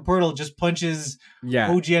Jakob Poeltl just punches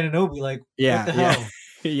OG Anunoby. Like, what the hell?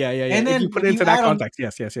 Yeah. And then if you put it into that context,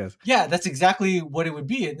 yes. Yeah, that's exactly what it would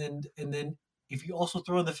be. And then if you also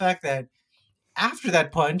throw in the fact that after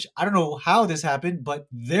that punch, I don't know how this happened, but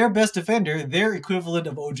their best defender, their equivalent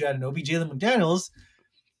of OG Anunoby, Jalen McDaniels,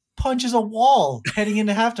 punches a wall heading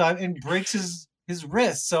into halftime and breaks his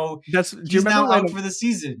wrist. So he's now out for the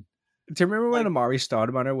season. Do you remember when Like, Amari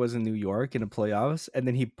Stoudemire was in New York in the playoffs, and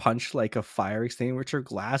then he punched like a fire extinguisher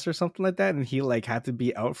glass or something like that, and he like had to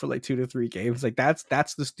be out for like 2 to 3 games? Like that's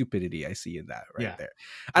the stupidity I see in that right yeah, there.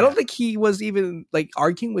 I don't yeah. think he was even like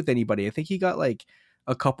arguing with anybody. I think he got like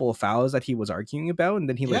a couple of fouls that he was arguing about, and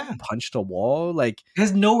then he like Yeah. punched a wall. Like, It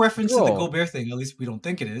has no reference to the bro, Gobert thing. At least we don't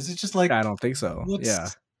think it is. It's just like, I don't think so. Yeah.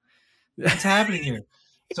 what's happening here?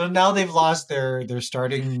 So now they've lost their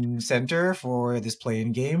starting center for this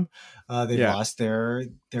play-in game. They've Yeah. lost their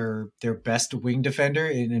best wing defender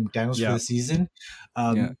in Daniels for Yeah. the season.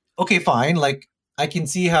 Yeah. Okay, fine. Like, I can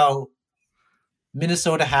see how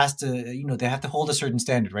Minnesota has to, they have to hold a certain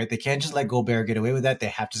standard, right? They can't just let Gobert get away with that. They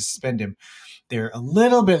have to suspend him. They're a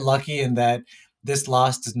little bit lucky in that this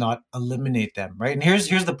loss does not eliminate them, right? And here's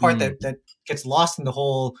the part that gets lost in the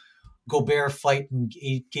whole Gobert fight in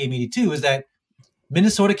game 82 is that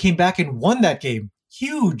Minnesota came back and won that game.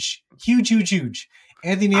 Huge.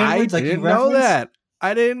 Anthony Edwards, I didn't know that.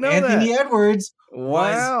 I didn't know Anthony that. Edwards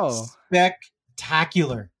Wow. was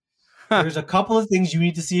spectacular. There's a couple of things you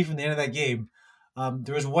need to see from the end of that game.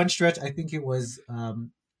 There was one stretch, I think it was,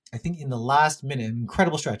 in the last minute, an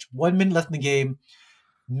incredible stretch. 1 minute left in the game.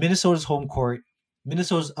 Minnesota's home court.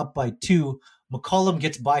 Minnesota's up by 2. McCollum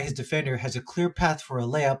gets by his defender, has a clear path for a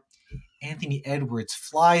layup. Anthony Edwards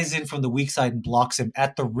flies in from the weak side and blocks him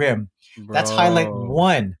at the rim. Bro. That's highlight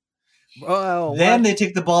 1. Bro, then they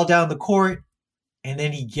take the ball down the court, and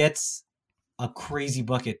then he gets a crazy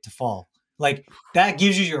bucket to fall. Like, that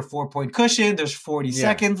gives you your 4-point cushion. There's 40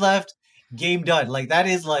 seconds left. Game done. Like, that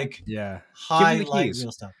is like highlight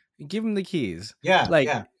real stuff. Give him the keys. Yeah. Like,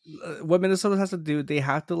 what Minnesota has to do, they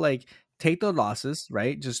have to like take the losses,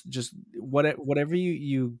 right? Just whatever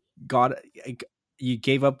you got, you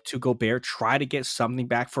gave up to Gobert. Try to get something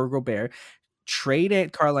back for Gobert. Trade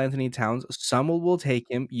at Karl Anthony Towns. Someone will take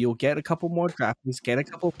him. You'll get a couple more draft picks. Get a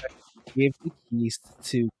couple. Give the keys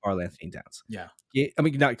to Karl Anthony Towns. Yeah. I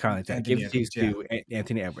mean, not Karl Anthony. Give the keys Edwards, to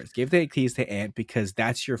Anthony Edwards. Give the keys to Ant because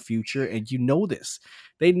that's your future, and you know this.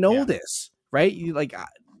 They know this, right? You like.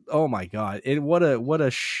 Oh my god! What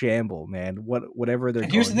a shamble, man! Whatever they're.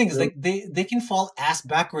 And here's the thing: is like they can fall ass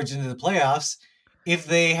backwards into the playoffs if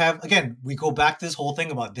they have. Again, we go back to this whole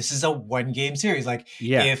thing about this is a 1-game series. Like,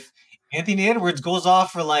 if Anthony Edwards goes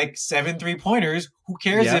off for like 7 3-pointers, who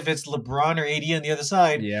cares if it's LeBron or AD on the other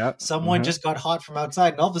side? Yeah, someone just got hot from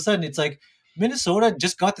outside, and all of a sudden it's like Minnesota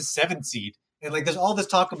just got the 7th seed. And like, there's all this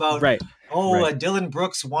talk about, Dylan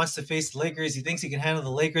Brooks wants to face the Lakers. He thinks he can handle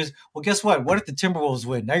the Lakers. Well, guess what? What if the Timberwolves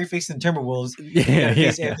win? Now you're facing the Timberwolves. You gotta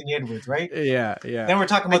face Anthony Edwards, right? Yeah. Then we're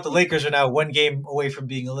talking about the Lakers are now 1 game away from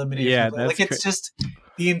being eliminated. Yeah, like it's just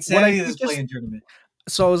the insanity of this play-in tournament.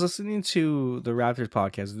 So I was listening to the Raptors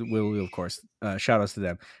podcast. Will, of course, shout outs to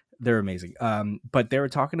them. They're amazing. But they were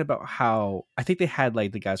talking about how I think they had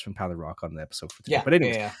like the guys from Pound Rock on the episode for today. Yeah. But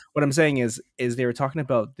anyways, what I'm saying is they were talking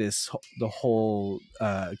about the whole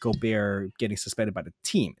Gobert getting suspended by the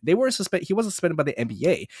team. They were suspended. He wasn't suspended by the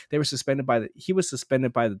NBA. He was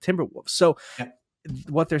suspended by the Timberwolves. So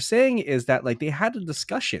what they're saying is that like they had a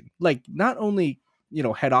discussion, like not only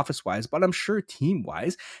head office wise, but I'm sure team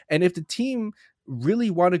wise, and if the team really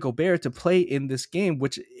want to Gobert to play in this game,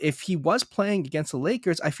 which if he was playing against the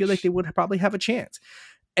Lakers, I feel like they would probably have a chance.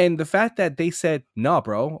 And the fact that they said, nah,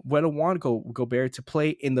 bro, we don't want Gobert to play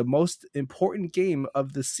in the most important game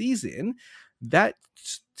of the season, that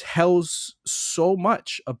tells so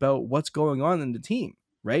much about what's going on in the team,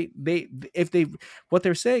 right? What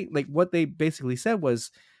they're saying, like what they basically said was,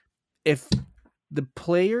 if the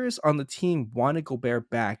players on the team wanted Gobert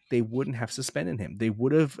back, they wouldn't have suspended him. They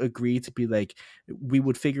would have agreed to be like, we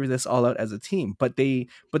would figure this all out as a team. But the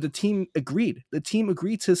team agreed. The team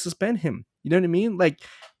agreed to suspend him. You know what I mean? Like,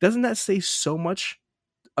 doesn't that say so much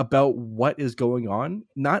about what is going on,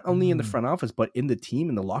 not only in the front office, but in the team,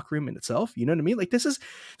 in the locker room in itself? You know what I mean? Like, this is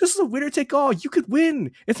a winner take all. You could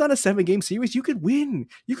win. It's not a 7-game series. You could win.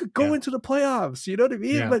 You could go into the playoffs. You know what I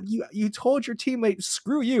mean? But you told your teammate,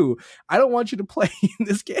 screw you. I don't want you to play in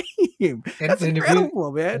this game. That's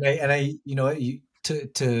incredible, man. And I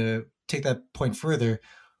to take that point further,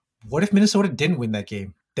 what if Minnesota didn't win that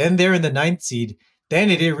game? Then they're in the 9th seed. Then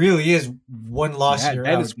it really is one loss. You're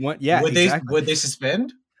out. Would they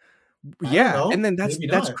suspend? Yeah, and then that's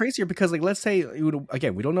crazier because like, let's say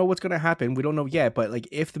again, we don't know what's going to happen, we don't know yet, but like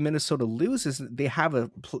if the Minnesota loses, they have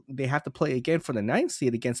to play again for the 9th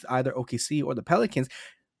seed against either OKC or the Pelicans.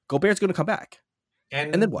 Gobert's going to come back,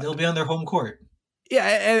 and then what? They'll be on their home court.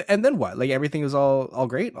 Yeah, and then what? Like everything is all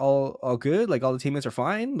great, all good. Like all the teammates are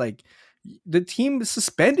fine. Like the team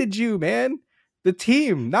suspended you, man. The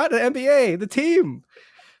team, not the NBA. The team.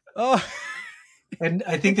 Oh, and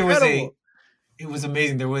I think there was it was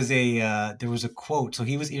amazing. There was a quote. So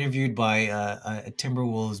he was interviewed by a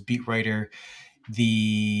Timberwolves beat writer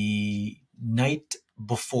the night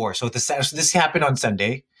before. So this happened on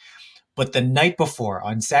Sunday, but the night before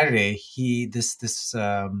on Saturday, this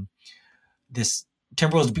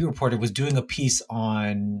Timberwolves beat reporter was doing a piece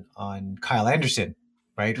on Kyle Anderson,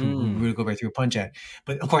 right? Who Rudy Gobert threw a punch at.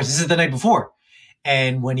 But of course, this is the night before.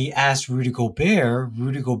 And when he asked Rudy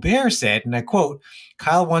Gobert said, and I quote,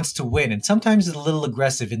 "Kyle wants to win, and sometimes he's a little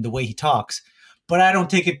aggressive in the way he talks, but I don't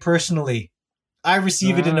take it personally. I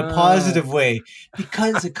receive it in a positive way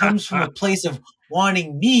because it comes from a place of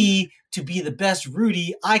wanting me to be the best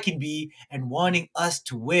Rudy I can be and wanting us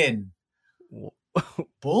to win."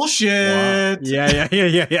 Bullshit. Wow. Yeah,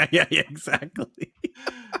 exactly.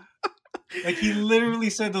 Like he literally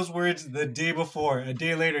said those words the day before. A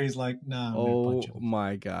day later, he's like, "Nah, I'm gonna punch him."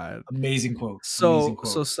 My God. Amazing quote. So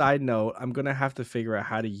side note, I'm gonna have to figure out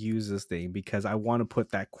how to use this thing because I want to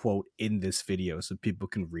put that quote in this video so people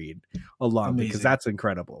can read along because that's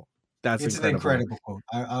incredible. It's an incredible quote.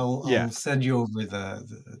 I'll send you over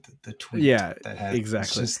the tweet. Yeah, that has,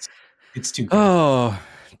 exactly. It's too good. Oh,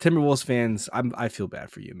 Timberwolves fans, I feel bad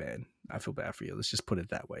for you, man. I feel bad for you. Let's just put it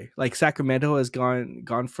that way. Like Sacramento has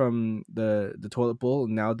gone from the toilet bowl,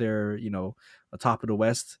 and now they're atop of the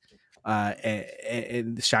West,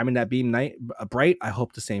 and shining that beam bright. I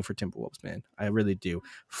hope the same for Timberwolves, man. I really do.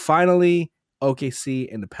 Finally,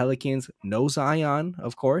 OKC and the Pelicans. No Zion,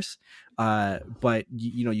 of course, but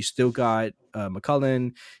you still got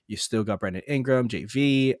McCullough. You still got Brandon Ingram,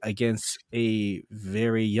 JV against a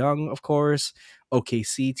very young, of course,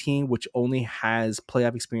 OKC team, which only has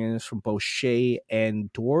playoff experience from both Shea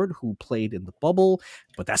and Dort, who played in the bubble,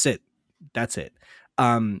 but that's it.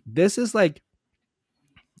 This is like,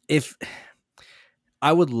 if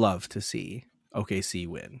I would love to see OKC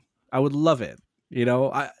win. I would love it.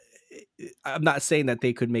 I'm not saying that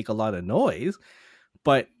they could make a lot of noise,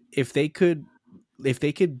 but if they could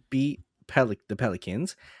beat the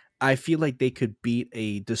Pelicans, I feel like they could beat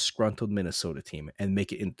a disgruntled Minnesota team and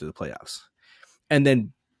make it into the playoffs. And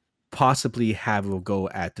then possibly have a go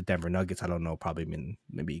at the Denver Nuggets. I don't know, probably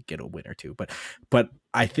maybe get a win or two. But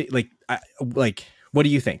I think what do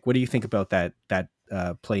you think? What do you think about that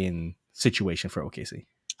play-in situation for OKC?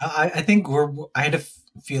 I think I had a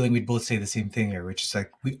feeling we'd both say the same thing here, which is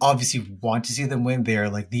like we obviously want to see them win. They are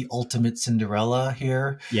like the ultimate Cinderella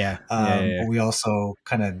here. Yeah. But we also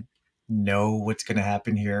kind of know what's going to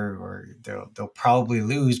happen here, or they'll probably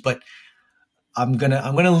lose. But I'm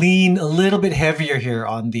gonna lean a little bit heavier here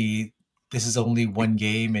on this is only one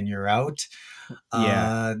game and you're out.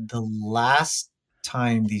 Yeah. The last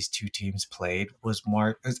time these two teams played was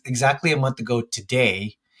exactly a month ago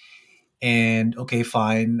today. And okay,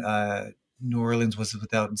 fine. New Orleans was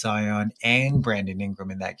without Zion and Brandon Ingram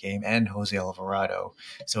in that game and Jose Alvarado.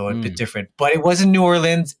 So a bit different. But it wasn't New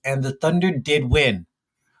Orleans, and the Thunder did win.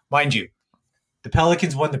 Mind you, the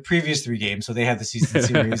Pelicans won the previous 3 games, so they have the season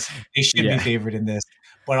series. They should be favored in this.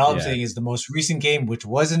 But all I'm saying is the most recent game, which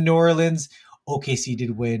was in New Orleans, OKC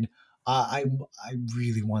did win. I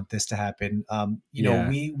really want this to happen.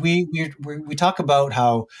 We talk about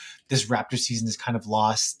how this Raptors season is kind of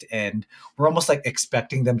lost, and we're almost like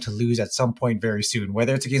expecting them to lose at some point very soon,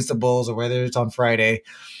 whether it's against the Bulls or whether it's on Friday,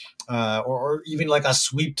 or even like a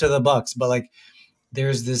sweep to the Bucks. But like,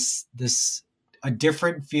 there's a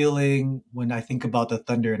different feeling when I think about the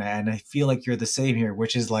Thunder, and I feel like you're the same here,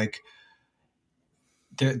 which is like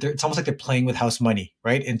it's almost like they're playing with house money,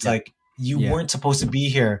 right? It's like you weren't supposed to be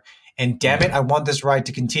here. And damn it, I want this ride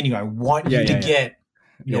to continue. I want you to get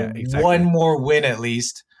one more win at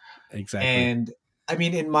least. Exactly. And I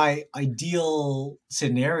mean, in my ideal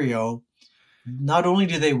scenario, not only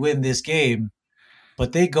do they win this game,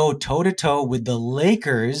 but they go toe-to-toe with the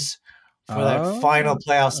Lakers for that final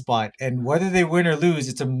playoff spot. And whether they win or lose,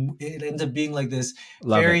 it ends up being like this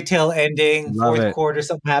fairy tale ending. Fourth quarter,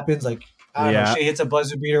 something happens. Like, I don't know, Shea hits a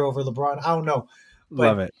buzzer beater over LeBron. I don't know. But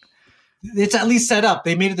love it. It's at least set up.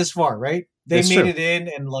 They made it this far, right? They made it in,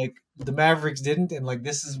 and like the Mavericks didn't, and like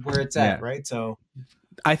this is where it's at, right? So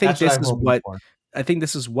I think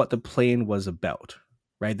this is what the play-in was about,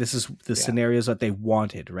 right? This is the scenarios that they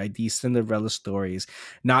wanted, right? These Cinderella stories,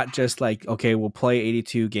 not just like, okay, we'll play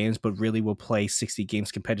 82 games, but really we'll play 60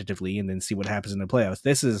 games competitively and then see what happens in the playoffs.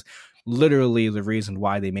 This is literally the reason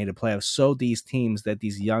why they made a playoff. So these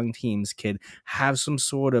young teams could have some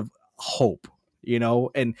sort of hope,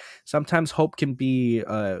 and sometimes hope can be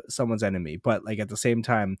someone's enemy, but like at the same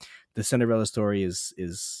time, the Cinderella story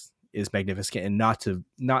is magnificent, and not to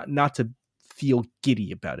feel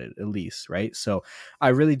giddy about it at least, right? So I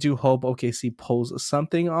really do hope OKC pulls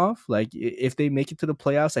something off. Like if they make it to the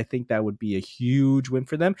playoffs, I think that would be a huge win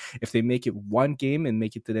for them. If they make it one game and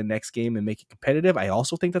make it to the next game and make it competitive, I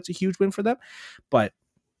also think that's a huge win for them. But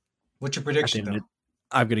what's your prediction though?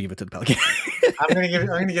 I'm gonna give it to the Pelicans. I'm gonna give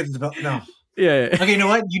it to the no. Yeah. Okay, you know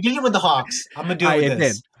what? You did it with the Hawks. I'm gonna do it with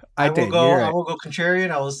this. I will go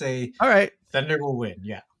contrarian. I will say all right. Thunder will win.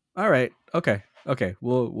 Yeah. All right. Okay.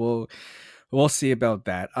 We'll see about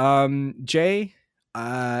that. Jay,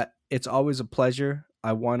 it's always a pleasure.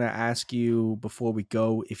 I want to ask you before we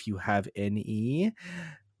go if you have any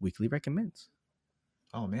weekly recommends.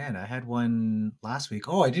 Oh man, I had one last week.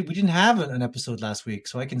 Oh, we didn't have an episode last week,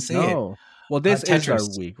 so I can say it. Well, this is our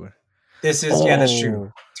week. This is that's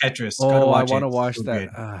true. Tetris. I want to watch that.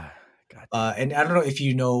 And I don't know if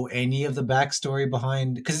you know any of the backstory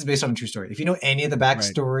behind, because it's based on a true story. If you know any of the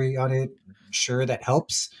backstory on it, sure, that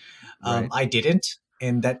helps. I didn't,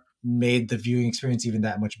 and that made the viewing experience even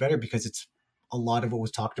that much better, because it's a lot of what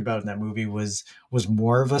was talked about in that movie was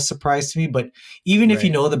more of a surprise to me. But even if you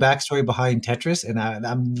know the backstory behind Tetris, and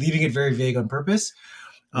I'm leaving it very vague on purpose,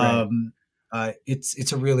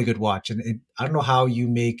 it's a really good watch. And I don't know how you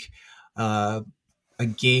make a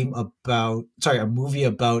movie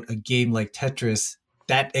about a game like Tetris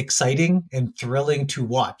that exciting and thrilling to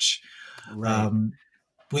watch.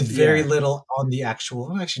 With very little on the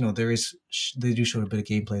actual. Actually, no, they do show a bit of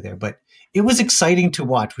gameplay there, but it was exciting to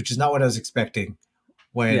watch, which is not what I was expecting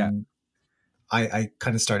when I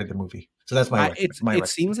kind of started the movie. So that's my. It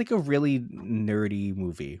seems like a really nerdy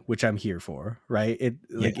movie, which I'm here for. Right?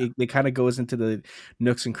 It kind of goes into the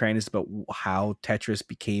nooks and crannies about how Tetris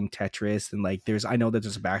became Tetris, and like I know that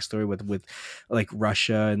there's a backstory with like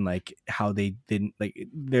Russia and like how they didn't like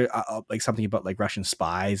there like something about like Russian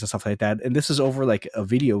spies and stuff like that. And this is over like a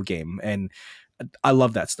video game, and I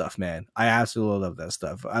love that stuff, man. I absolutely love that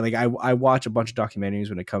stuff. I watch a bunch of documentaries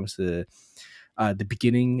when it comes to the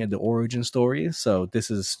beginning and the origin story. So this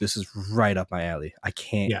is right up my alley. I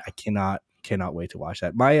cannot wait to watch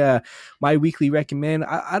that. My weekly recommend.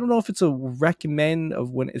 I don't know if it's a recommend of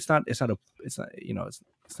when it's not a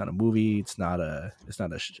movie. It's not a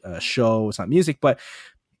show. It's not music. But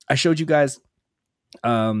I showed you guys.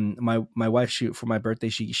 My wife, for my birthday,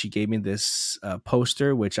 she gave me this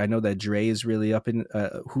poster, which I know that Dre is really up in,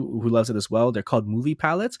 who loves it as well. They're called movie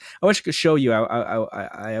palettes. I wish I could show you.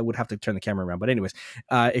 I would have to turn the camera around, but anyways,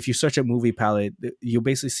 if you search a movie palette, you'll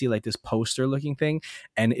basically see like this poster looking thing,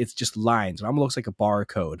 and it's just lines. It almost looks like a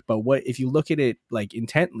barcode. But what if you look at it like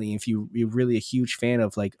intently? If you're really a huge fan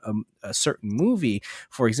of like a certain movie,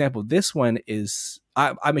 for example, this one is.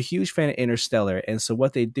 I'm a huge fan of Interstellar, and so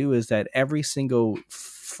what they do is that every single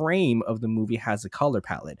frame of the movie has a color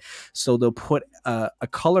palette. So they'll put a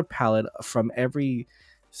color palette from every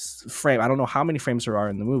frame. I don't know how many frames there are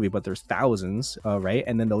in the movie, but there's thousands, right?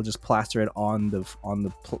 And then they'll just plaster it on the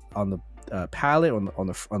palette on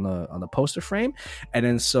the poster frame, and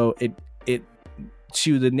then so it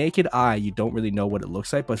to the naked eye, you don't really know what it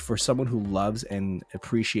looks like, but for someone who loves and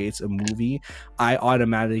appreciates a movie, I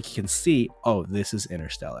automatically can see, oh, this is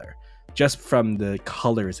Interstellar, just from the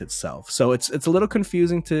colors itself. So it's a little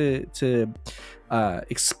confusing to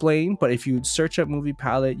explain, but if you search up movie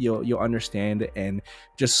palette, you'll understand. And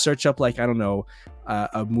just search up, like, I don't know,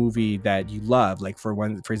 a movie that you love. Like for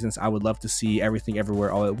instance, I would love to see Everything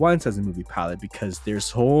Everywhere All at Once as a movie palette, because there's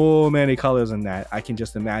so many colors in that. I can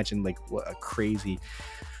just imagine like what a crazy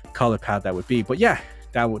color palette that would be. But yeah,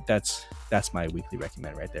 that's my weekly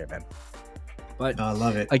recommend right there, man. But I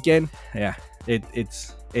love it. Again, yeah,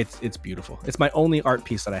 it's beautiful. It's my only art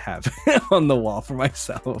piece that I have on the wall for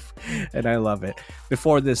myself, and I love it.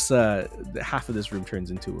 Before this, half of this room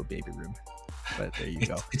turns into a baby room. But there you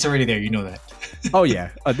go. It's already there. You know that. Oh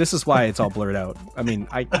yeah. This is why it's all blurred out. I mean,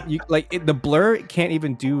 the blur can't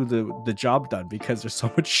even do the job done because there's so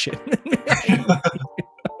much shit.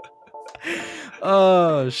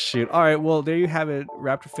 Oh shoot. All right. Well, there you have it,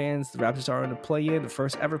 Raptor fans. The Raptors are on the play-in, the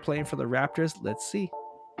first ever play-in for the Raptors. Let's see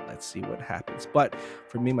what happens. But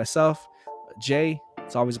for me, myself, Jay,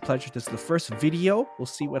 it's always a pleasure. This is the first video. We'll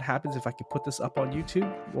see what happens if I can put this up on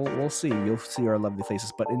YouTube. We'll see. You'll see our lovely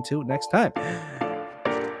faces. But until next time,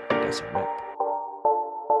 that's a wrap.